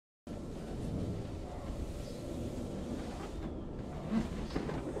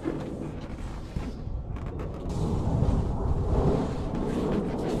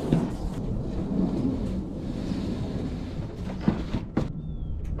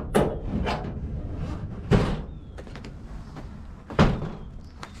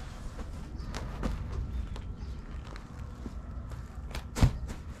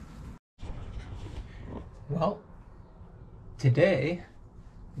Today,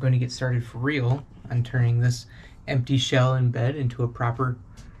 I'm going to get started for real on turning this empty shell in bed into a proper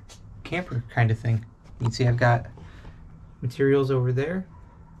camper kind of thing. You can see I've got materials over there.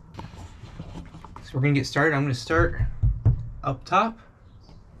 So we're going to get started. I'm going to start up top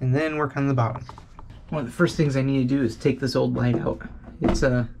and then work on the bottom. One of the first things I need to do is take this old light out. It's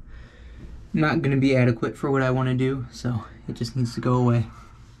not going to be adequate for what I want to do, so it just needs to go away.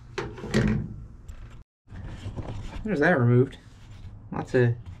 There's that removed. Lots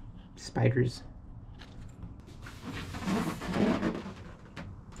of spiders.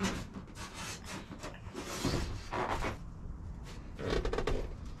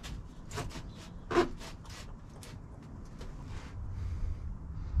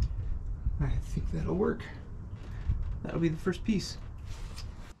 I think that'll work. That'll be the first piece.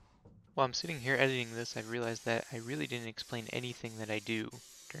 While I'm sitting here editing this, I realized that I really didn't explain anything that I do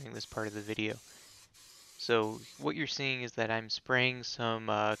during this part of the video. So what you're seeing is that I'm spraying some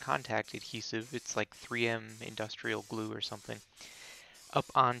contact adhesive, it's like 3M industrial glue or something, up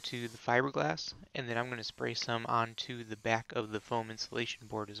onto the fiberglass, and then I'm going to spray some onto the back of the foam insulation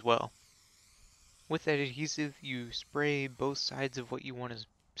board as well. With that adhesive, you spray both sides of what you want to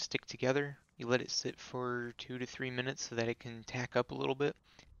stick together. You let it sit for 2 to 3 minutes so that it can tack up a little bit,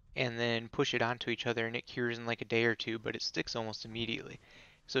 and then push it onto each other, and it cures in like a day or two, but it sticks almost immediately.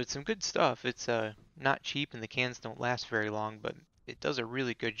 So it's some good stuff. It's not cheap and the cans don't last very long, but it does a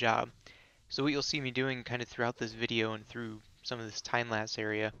really good job. So what you'll see me doing kind of throughout this video and through some of this time-lapse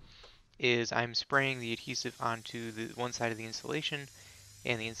area is I'm spraying the adhesive onto the one side of the insulation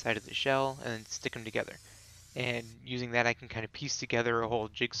and the inside of the shell and then stick them together. And using that I can kind of piece together a whole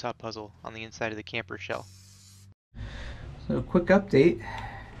jigsaw puzzle on the inside of the camper shell. So a quick update.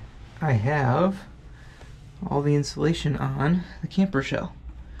 I have all the insulation on the camper shell.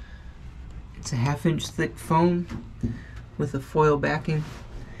 It's a 1/2 inch thick foam with a foil backing.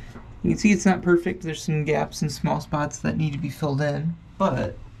 You can see it's not perfect. There's some gaps and small spots that need to be filled in,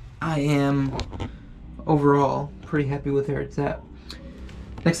 but I am overall pretty happy with where it's at.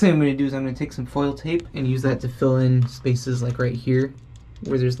 Next thing I'm going to do is I'm going to take some foil tape and use that to fill in spaces like right here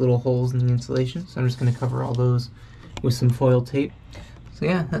where there's little holes in the insulation. So I'm just going to cover all those with some foil tape. So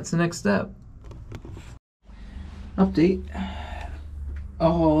yeah, that's the next step. Update.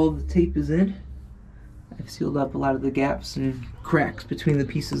 All the tape is in. I've sealed up a lot of the gaps and cracks between the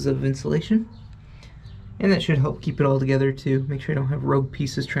pieces of insulation. And that should help keep it all together too. Make sure I don't have rogue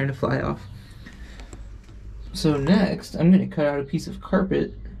pieces trying to fly off. So next, I'm going to cut out a piece of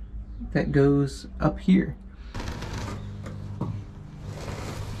carpet that goes up here.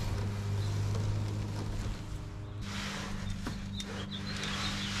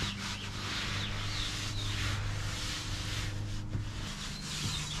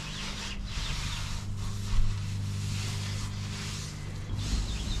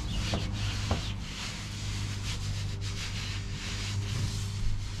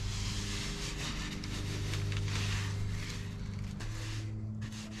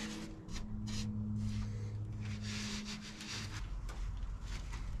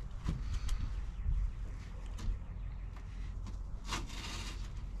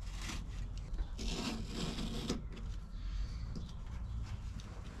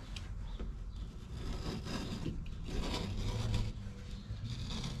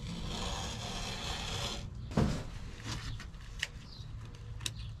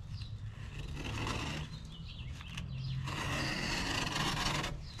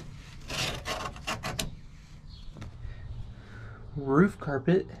 Roof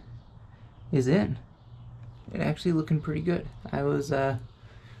carpet is in. It's actually looking pretty good. I was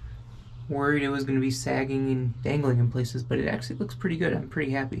worried it was going to be sagging and dangling in places, but it actually looks pretty good. I'm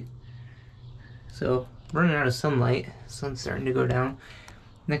pretty happy. So, running out of sunlight. Sun's starting to go down.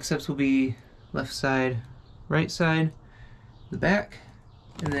 Next steps will be left side, right side, the back,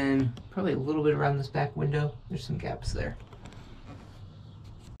 and then probably a little bit around this back window. There's some gaps there.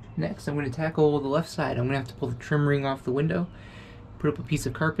 Next, I'm going to tackle the left side. I'm going to have to pull the trim ring off the window, put up a piece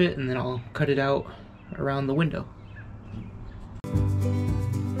of carpet, and then I'll cut it out around the window.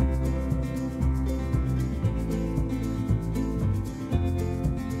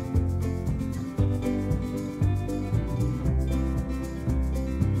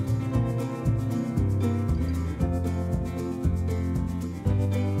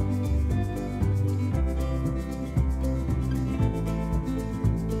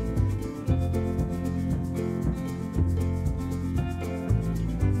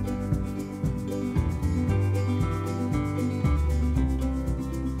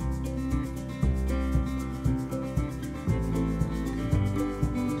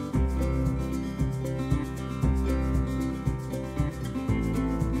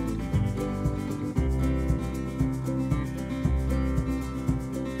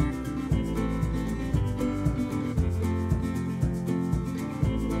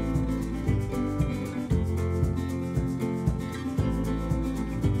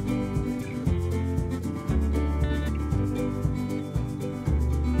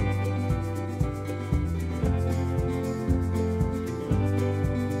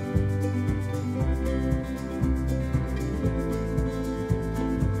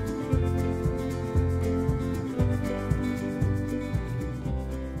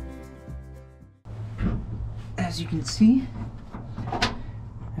 can see,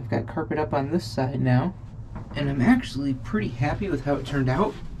 I've got carpet up on this side now, and I'm actually pretty happy with how it turned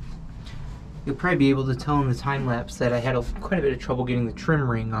out. You'll probably be able to tell in the time lapse that I had quite a bit of trouble getting the trim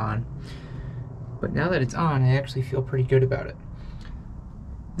ring on, but now that it's on, I actually feel pretty good about it.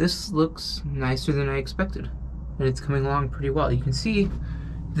 This looks nicer than I expected, and it's coming along pretty well. You can see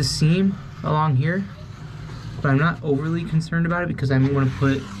the seam along here, but I'm not overly concerned about it because I'm going to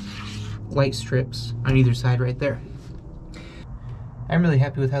put light strips on either side right there. I'm really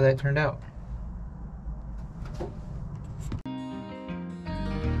happy with how that turned out.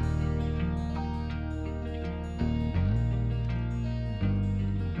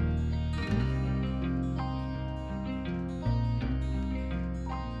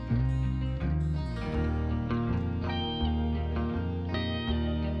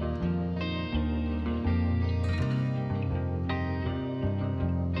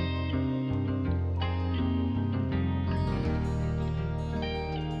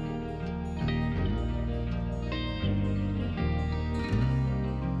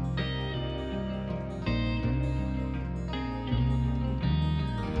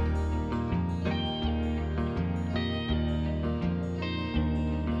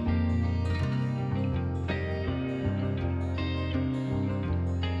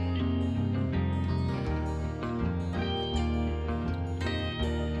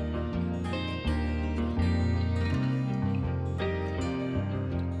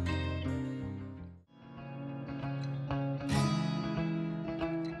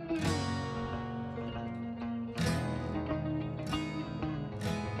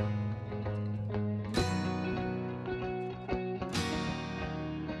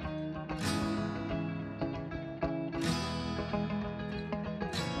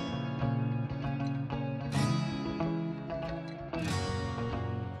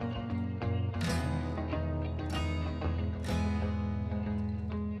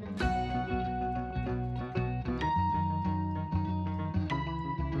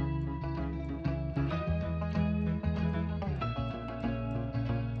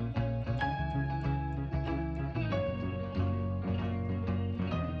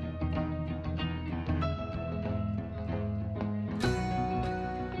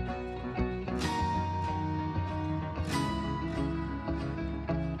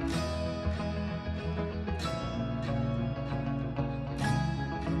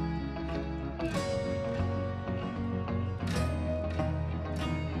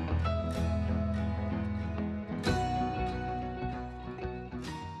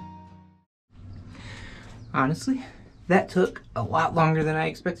 Honestly, that took a lot longer than I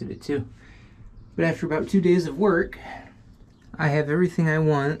expected it to. But after about 2 days of work, I have everything I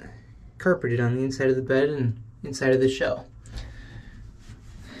want carpeted on the inside of the bed and inside of the shell.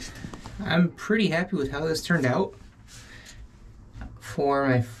 I'm pretty happy with how this turned out for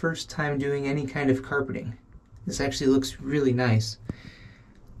my first time doing any kind of carpeting. This actually looks really nice.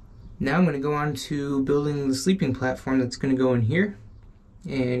 Now I'm going to go on to building the sleeping platform that's going to go in here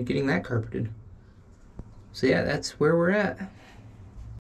and getting that carpeted. So yeah, that's where we're at.